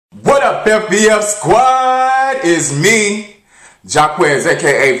up, FBF Squad? It's me, Jacques,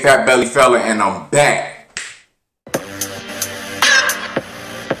 aka Fat Belly Fella, and I'm back.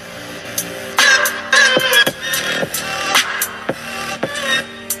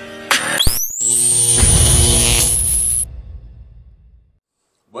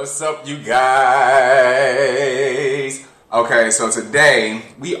 What's up, you guys? Okay, so today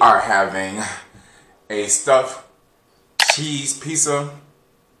we are having a stuffed cheese pizza.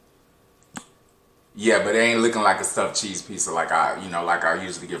 Yeah, but it ain't looking like a stuffed cheese pizza like I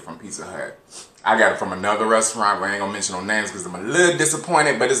usually get from Pizza Hut. I got it from another restaurant. We ain't gonna mention no names because I'm a little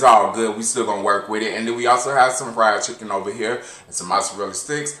disappointed, but it's all good. We still gonna work with it. And then we also have some fried chicken over here and some mozzarella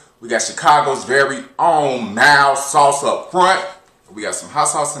sticks. We got Chicago's very own mild sauce up front. We got some hot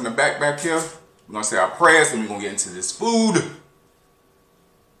sauce in the back here. We're gonna say our prayers and we're gonna get into this food.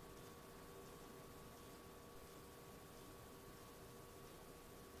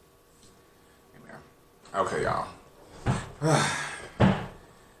 Okay, y'all.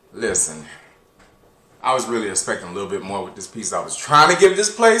 Listen, I was really expecting a little bit more with this pizza. I was trying to give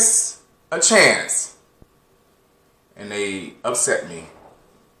this place a chance, and they upset me.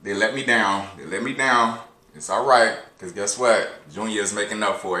 They let me down. They let me down. It's all right, because guess what? Junior is making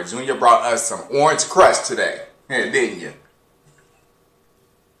up for it. Junior brought us some orange Crust today, didn't you?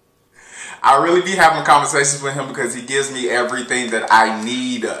 I really be having conversations with him because he gives me everything that I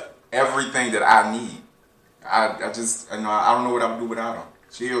need. Everything that I need. I don't know what I would do without him.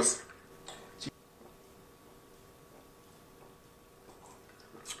 Cheers.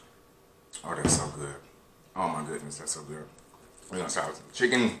 Oh, that's so good. Oh my goodness, that's so good. We're gonna start with some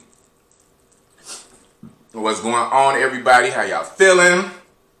chicken. What's going on, everybody? How y'all feeling?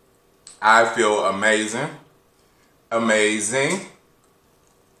 I feel amazing. Amazing.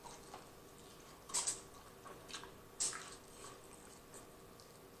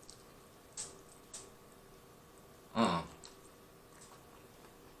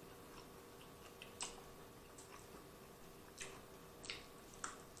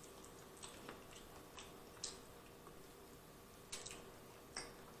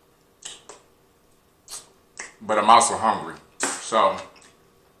 But I'm also hungry, so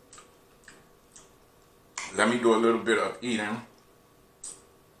let me do a little bit of eating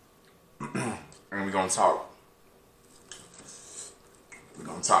and we're gonna talk. We're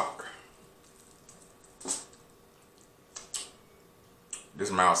gonna talk.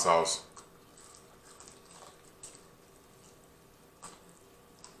 This mild sauce.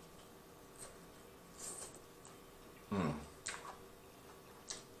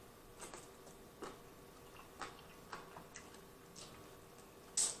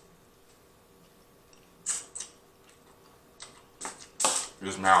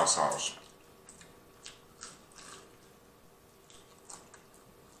 This mild sauce.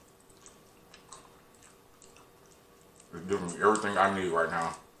 It's giving me everything I need right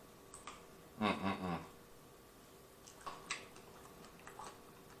now.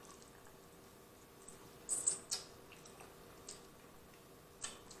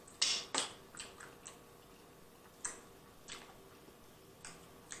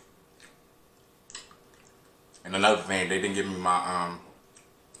 And another thing, they didn't give me my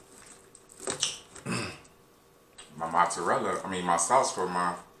my sauce for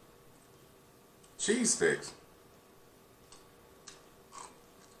my cheese sticks.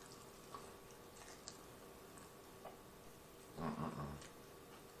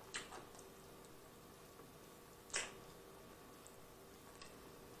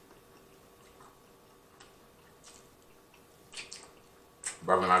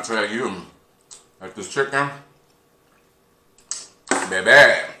 But when I tell you that this chicken,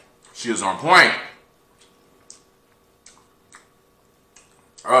 baby, she is on point.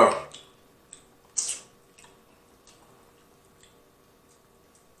 Oh.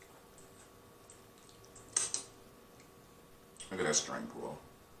 Look at that string pull.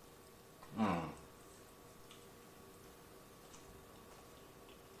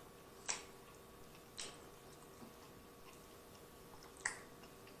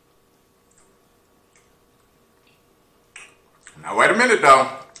 Now wait a minute though.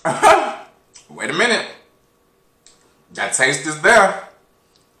 Wait a minute. That taste is there.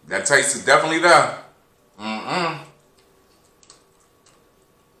 That taste is definitely there.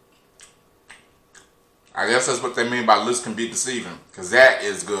 I guess that's what they mean by looks can be deceiving. Because that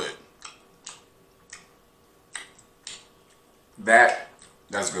is good.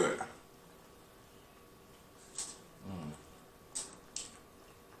 That's good.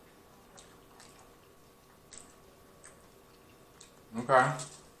 Okay.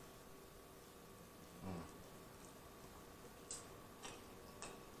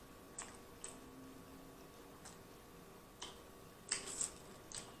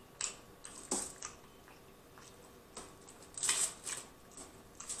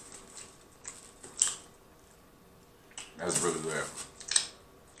 is really good.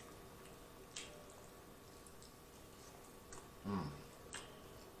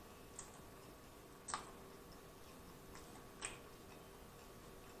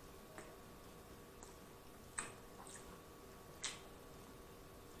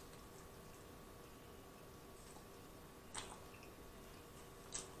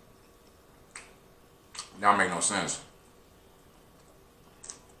 That make no sense.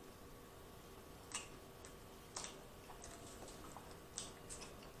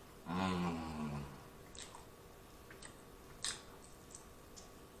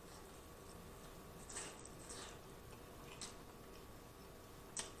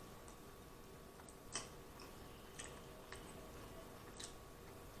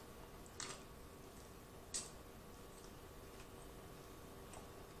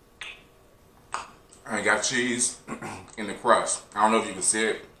 I got cheese in the crust. I don't know if you can see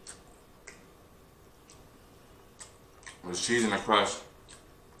it. There's cheese in the crust.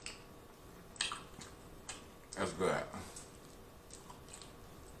 That's good.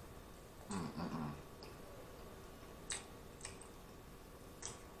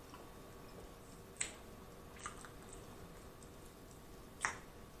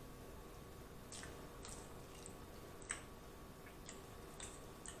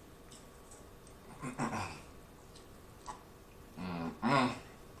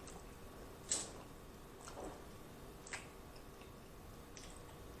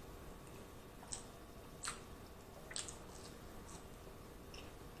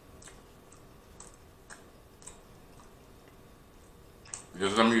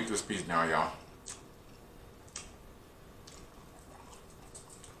 Just let me eat this piece now, y'all.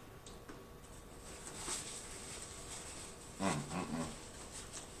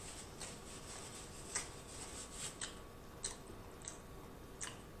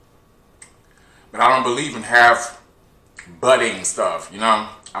 But I don't believe in half budding stuff, you know.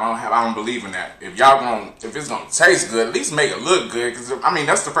 I don't believe in that. If it's gonna taste good, at least make it look good. Cause I mean,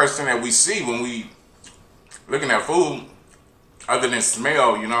 that's the first thing that we see when we looking at food, other than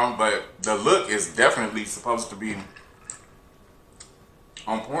smell, you know. But the look is definitely supposed to be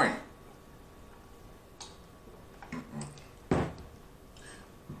on point.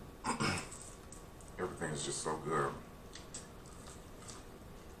 Everything is just so good.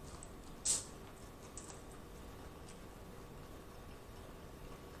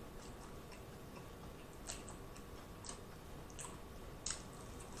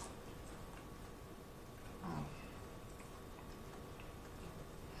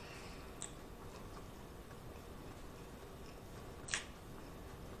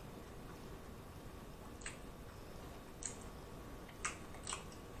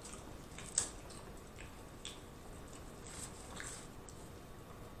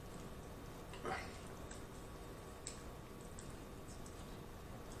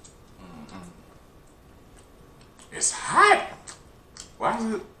 It's hot. Why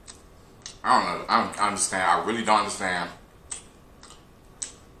is it? I don't know. I don't understand. I really don't understand.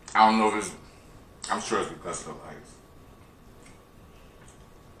 I don't know if it's. I'm sure it's because of the lights.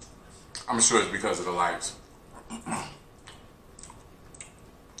 I'm sure it's because of the lights.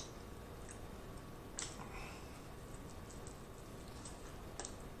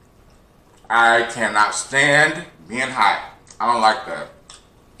 I cannot stand being hot. I don't like that.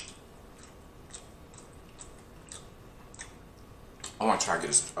 I want to try to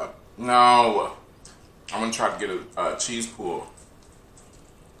get a, no, I'm going to try to get a cheese pull.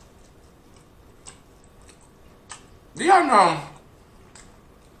 Do y'all know,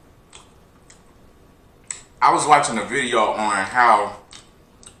 I was watching a video on how,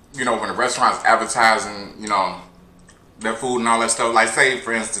 you know, when the restaurant's advertising, you know, their food and all that stuff, like say,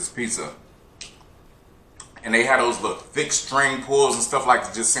 for instance, pizza. And they had those little thick string pulls and stuff like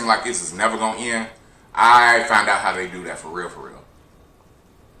that, just seem like this is never going to end. I found out how they do that for real, for real.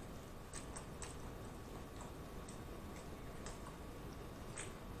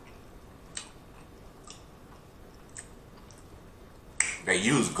 They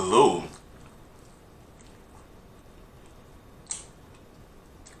use glue.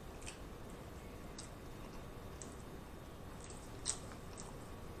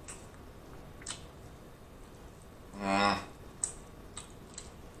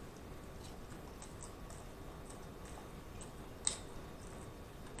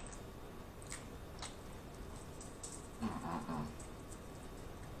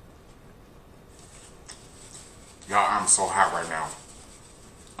 Y'all, I'm so hot right now.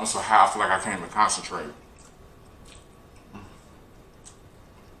 I'm so hot, I feel like I can't even concentrate.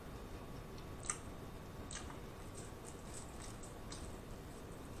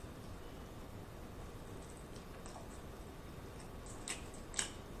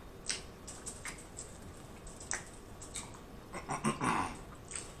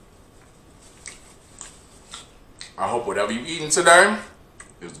 hope whatever you're eating today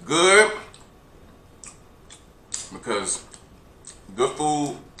is good, because good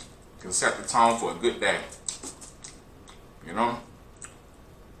food can set the tone for a good day. You know?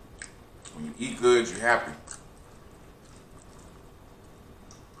 When you eat good, you're happy.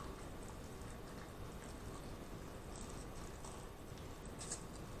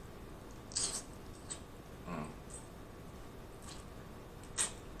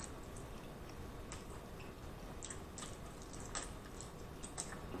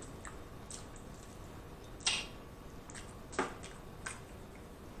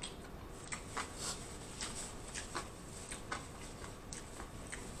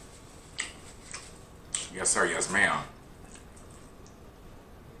 Yes, sir. Yes, ma'am.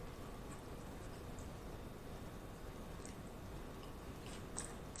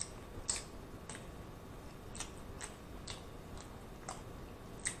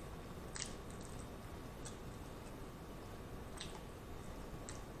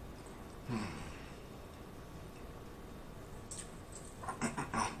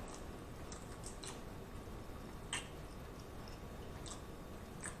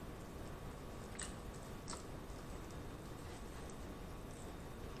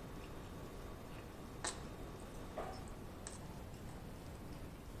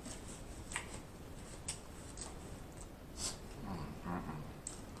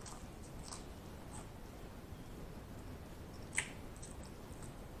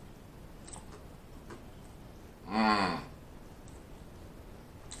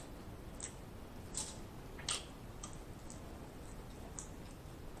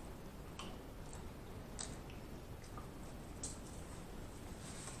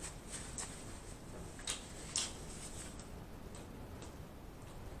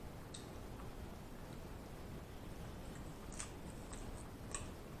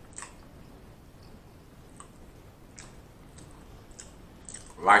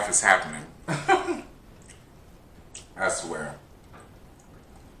 Life is happening. I swear.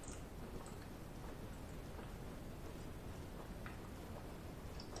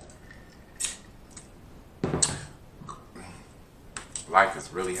 Life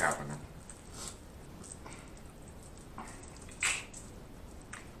is really happening.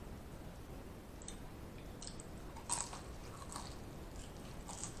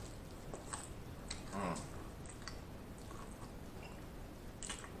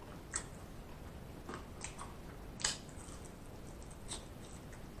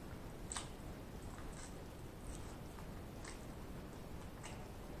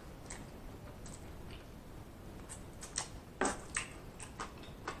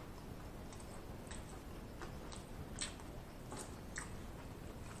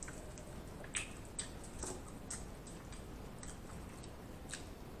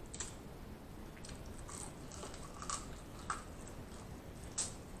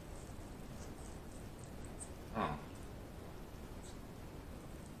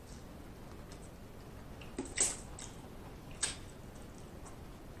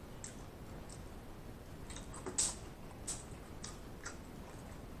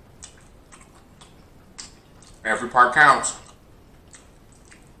 Every part counts.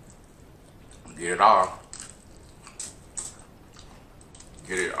 Get it all.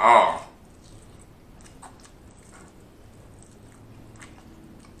 Get it all.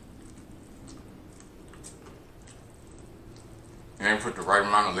 And put the right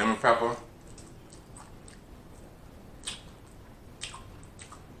amount of lemon pepper.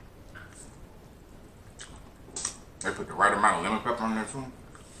 They put the right amount of lemon pepper on there too.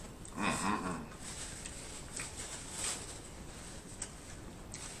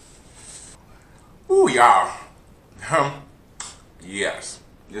 Ooh, y'all. Yes,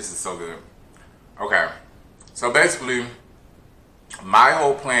 this is so good. Okay, so basically, my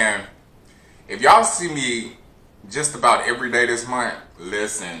whole plan, if y'all see me just about every day this month,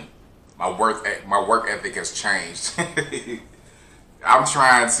 listen, my work ethic has changed. I'm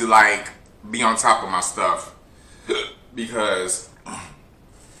trying to like be on top of my stuff, because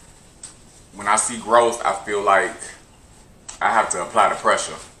when I see growth, I feel like I have to apply the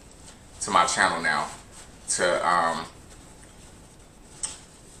pressure to my channel now to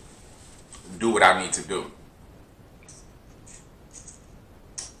do what I need to do.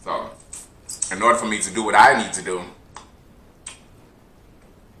 So, in order for me to do what I need to do,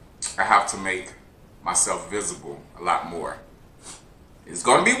 I have to make myself visible a lot more. It's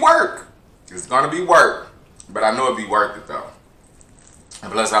gonna be work. It's gonna be work, but I know it'll be worth it though.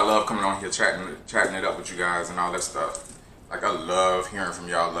 And plus, I love coming on here chatting it up with you guys and all that stuff. Like, I love hearing from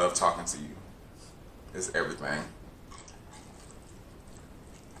y'all, love talking to you. It's everything.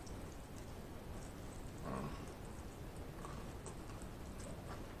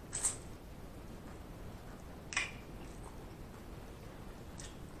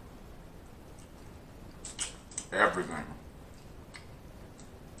 everything.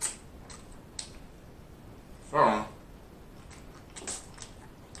 So,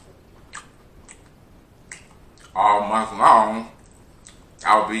 all month long,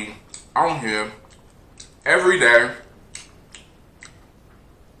 I'll be on here every day.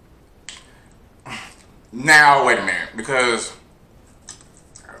 Now, wait a minute, because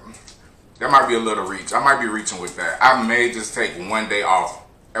that might be a little reach. I might be reaching with that. I may just take one day off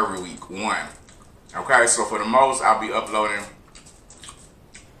every week, one. Okay, so for the most, I'll be uploading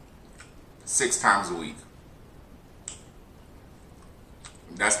 6 times a week.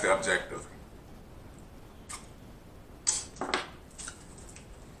 That's the objective.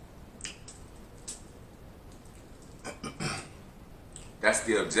 That's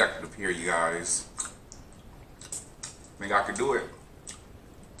the objective here, you guys. Think I could do it?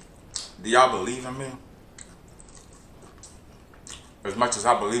 Do y'all believe in me? As much as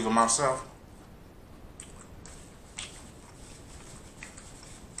I believe in myself?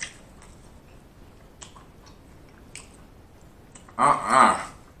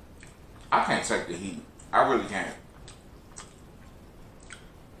 I can't take the heat. I really can't.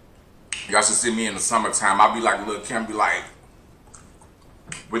 Y'all should see me in the summertime. I'll be like Lil' Kim, be like,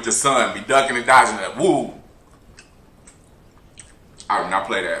 with the sun, be ducking and dodging that. Woo! I do not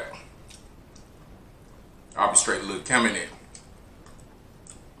play that. I'll be straight Lil' Kim in it.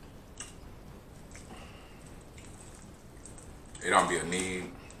 It don't be a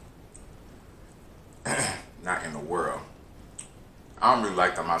need. Not in the world. I don't really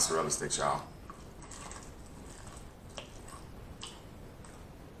like the mozzarella sticks, y'all.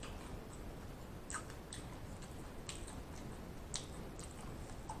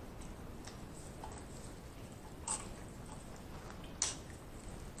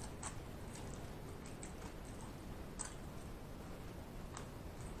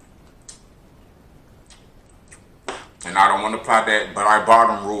 And I don't want to apply that, but I bought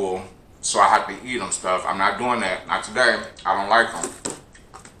them rule, so I have to eat them stuff. I'm not doing that. Not today. I don't like them.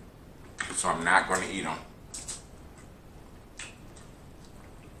 So I'm not going to eat them.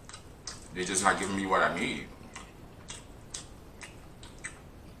 They're just not giving me what I need.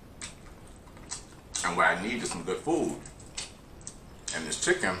 And what I need is some good food. And this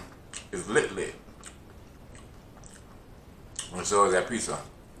chicken is lit. And so is that pizza.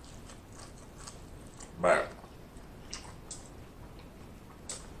 But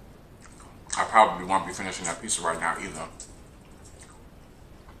I probably won't be finishing that pizza right now either.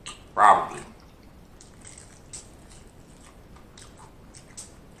 Probably.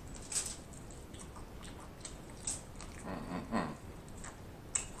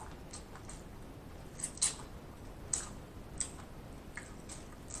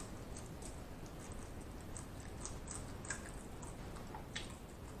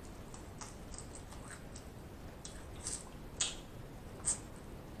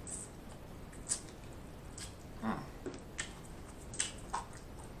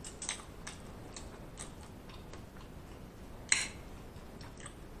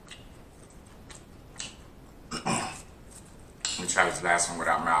 Let me try this last one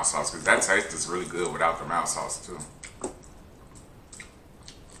without mild sauce, because that taste is really good without the mild sauce too.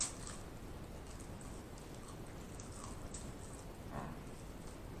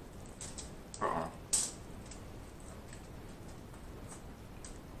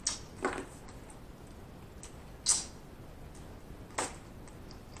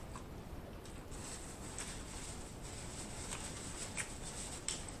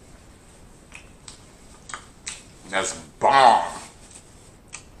 That's bomb.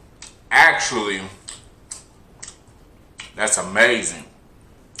 Actually, that's amazing.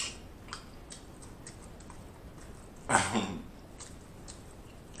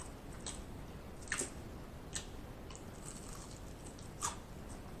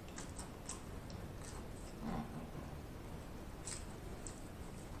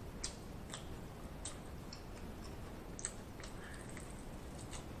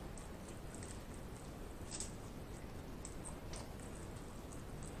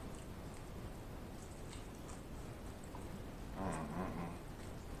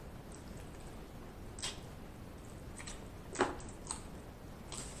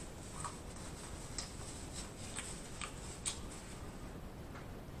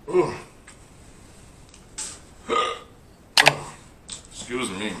 Ooh. Excuse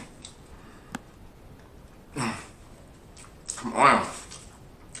me. Come on.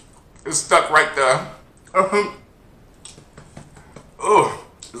 It's stuck right there. Oh,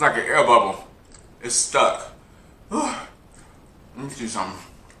 it's like an air bubble. It's stuck. Let me see something.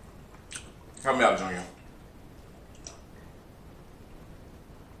 Help me out, Junior.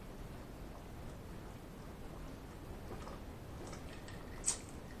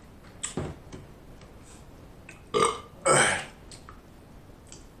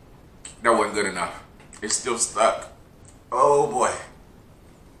 good enough. It's still stuck. Oh boy.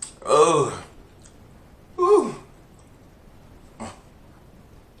 Oh. Ooh.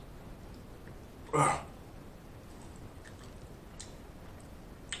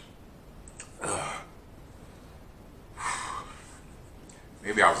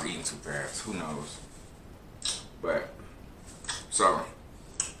 Maybe I was eating too fast. Who knows? But so,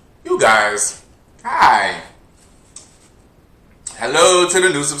 you guys, hi. Hello to the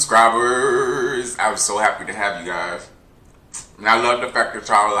new subscribers. I'm so happy to have you guys. And I love the fact that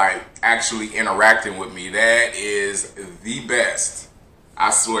y'all like actually interacting with me. That is the best.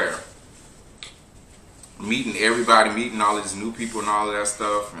 I swear. Meeting everybody, meeting all these new people and all of that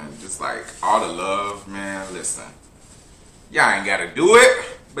stuff, and just like all the love, man. Listen, y'all ain't gotta do it,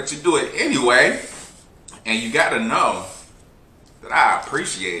 but you do it anyway. And you gotta know that I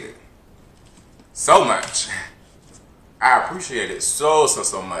appreciate it so much. I appreciate it so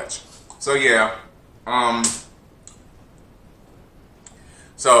much. So yeah,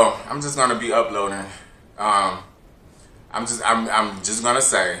 so I'm just gonna be uploading. I'm just gonna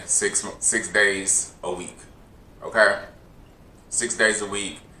say six days a week, okay? 6 days a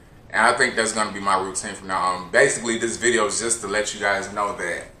week, and I think that's gonna be my routine from now on. Basically, this video is just to let you guys know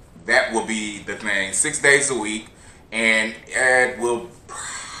that that will be the thing. 6 days a week, and it will.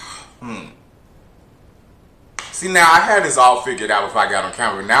 See, now I had this all figured out before I got on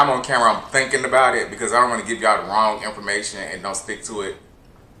camera. Now I'm on camera, I'm thinking about it because I don't want to give y'all the wrong information and don't stick to it.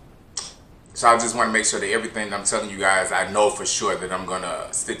 So I just want to make sure that everything that I'm telling you guys, I know for sure that I'm going to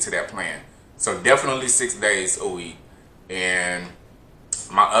stick to that plan. So definitely 6 days a week. And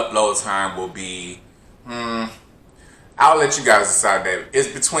my upload time will be, I'll let you guys decide that. It's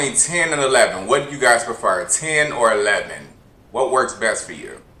between 10 and 11. What do you guys prefer, 10 or 11? What works best for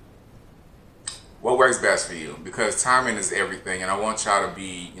you? What works best for you? Because timing is everything. And I want y'all to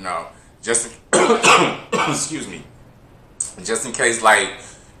be, you know, just, excuse me, just in case, like,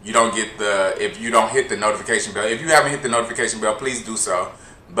 you don't get the, if you don't hit the notification bell. If you haven't hit the notification bell, please do so.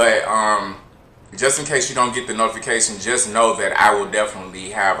 But just in case you don't get the notification, just know that I will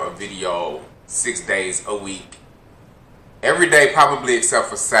definitely have a video 6 days a week. Every day probably except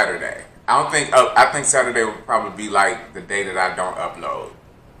for Saturday. I think Saturday will probably be like the day that I don't upload.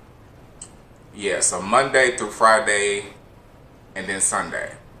 Yeah, so Monday through Friday and then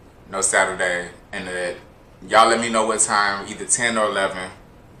Sunday. No Saturday. And y'all let me know what time, either 10 or 11.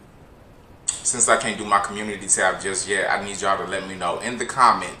 Since I can't do my community tab just yet, I need y'all to let me know in the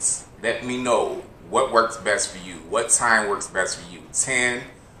comments. Let me know what works best for you. What time works best for you, 10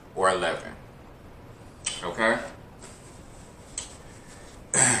 or 11. Okay?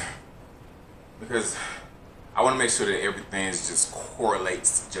 Because I want to make sure that everything just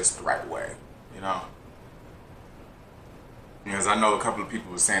correlates just the right way, you know? Because I know a couple of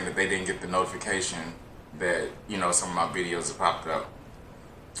people were saying that they didn't get the notification that, you know, some of my videos have popped up.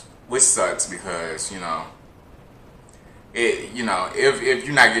 Which sucks because, you know, if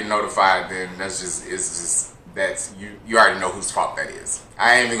you're not getting notified, then that's you already know whose fault that is.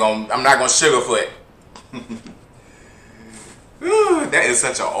 I'm not gonna sugarfoot. That is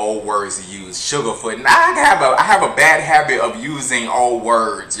such an old word to use, sugarfoot. And I have a bad habit of using old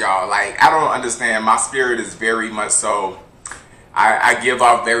words, y'all. Like, I don't understand. My spirit is very much so, I give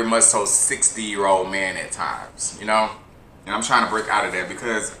off very much so 60-year-old man at times, you know? And I'm trying to break out of that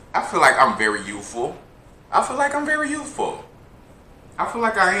because I feel like I'm very youthful. I feel like I'm very youthful. I feel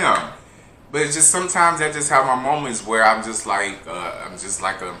like I am. But it's just sometimes I just have my moments where I'm just like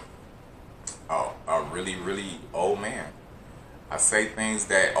a really, really old man. I say things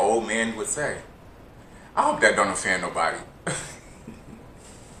that old men would say. I hope that don't offend nobody.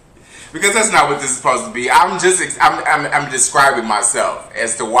 Because that's not what this is supposed to be. I'm describing myself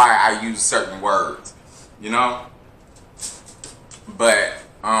as to why I use certain words, you know? But,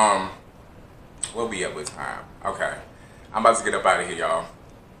 we'll be up with time. Okay. I'm about to get up out of here, y'all.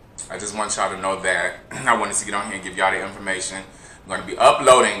 I just want y'all to know that I wanted to get on here and give y'all the information. I'm going to be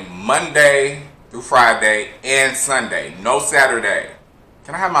uploading Monday through Friday and Sunday. No Saturday.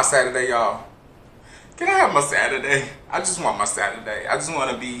 Can I have my Saturday, y'all? Can I have my Saturday? I just want my Saturday. I just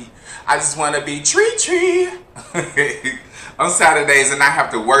want to be tree on Saturdays and not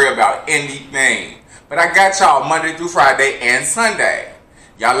have to worry about anything. But I got y'all Monday through Friday and Sunday.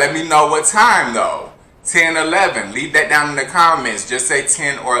 Y'all let me know what time though. 10, 11. Leave that down in the comments. Just say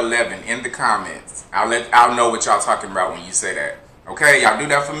 10 or 11 in the comments. I'll know what y'all talking about when you say that. Okay, y'all do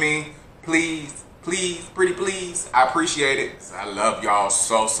that for me. Please, please, pretty please. I appreciate it. I love y'all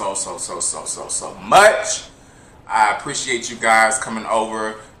so much. I appreciate you guys coming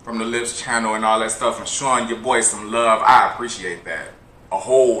over from the Lips channel and all that stuff and showing your boy some love. I appreciate that a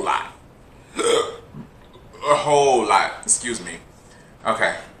whole lot. A whole lot. Excuse me.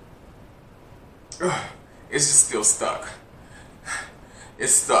 Okay. It's just still stuck.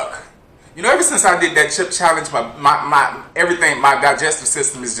 It's stuck. You know, ever since I did that chip challenge, my digestive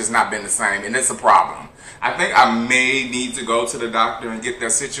system has just not been the same, and it's a problem. I think I may need to go to the doctor and get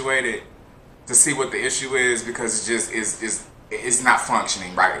that situated to see what the issue is, because it just it's not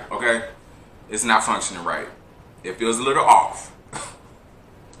functioning right. Okay, it's not functioning right. It feels a little off.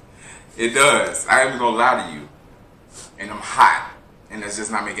 It does. I ain't even gonna lie to you. And I'm hot, and that's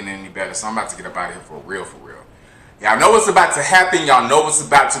just not making it any better. So I'm about to get up out of here for real, for real. Y'all know what's about to happen. Y'all know what's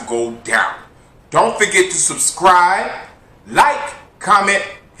about to go down. Don't forget to subscribe, like, comment,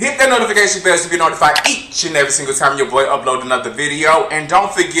 hit that notification bell so you get notified each and every single time your boy upload another video. And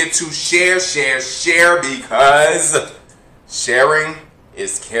don't forget to share, because sharing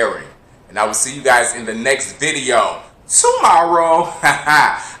is caring. And I will see you guys in the next video tomorrow.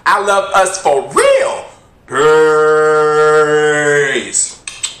 I love us for real. Peace.